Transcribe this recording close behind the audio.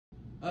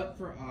Up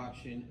for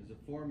auction is a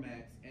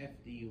Formas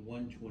FD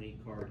 120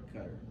 card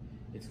cutter.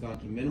 It's gone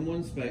to minimal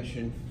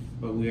inspection,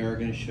 but we are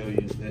going to show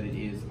you that it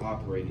is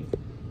operating.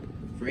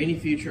 For any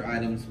future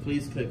items,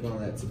 please click on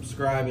that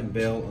subscribe and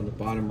bell on the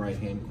bottom right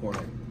hand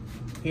corner.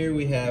 Here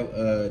we have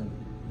a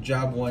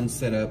job 1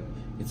 setup.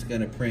 It's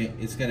going to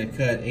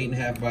cut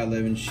 8.5 by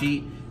 11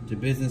 sheet to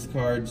business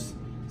cards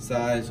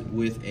size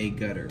with a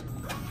gutter.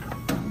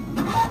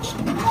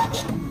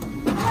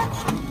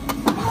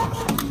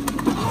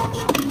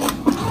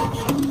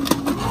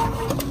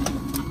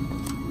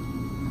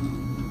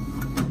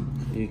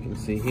 You can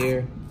see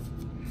here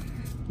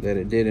that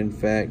it did in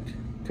fact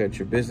cut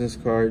your business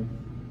card,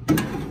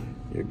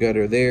 your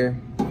gutter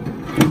there.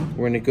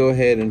 We're going to go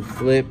ahead and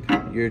flip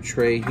your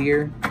tray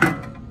here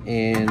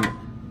and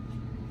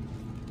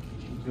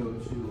go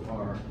to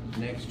our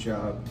next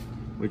job,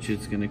 which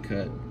it's going to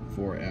cut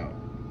 4 out.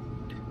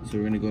 So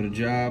we're going to go to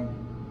job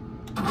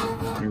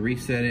and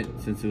reset it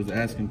since it was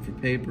asking for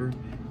paper.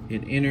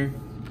 Hit enter.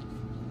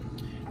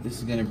 This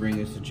is going to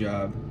bring us to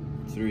job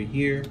 3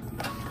 here.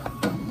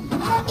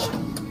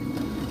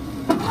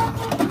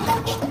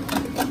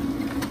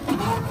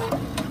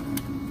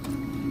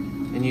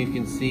 And you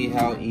can see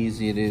how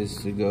easy it is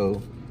to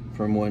go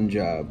from one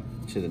job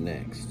to the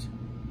next.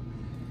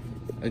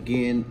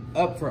 Again,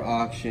 up for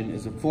auction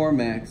is a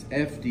Formas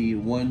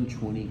FD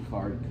 120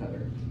 card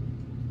cutter.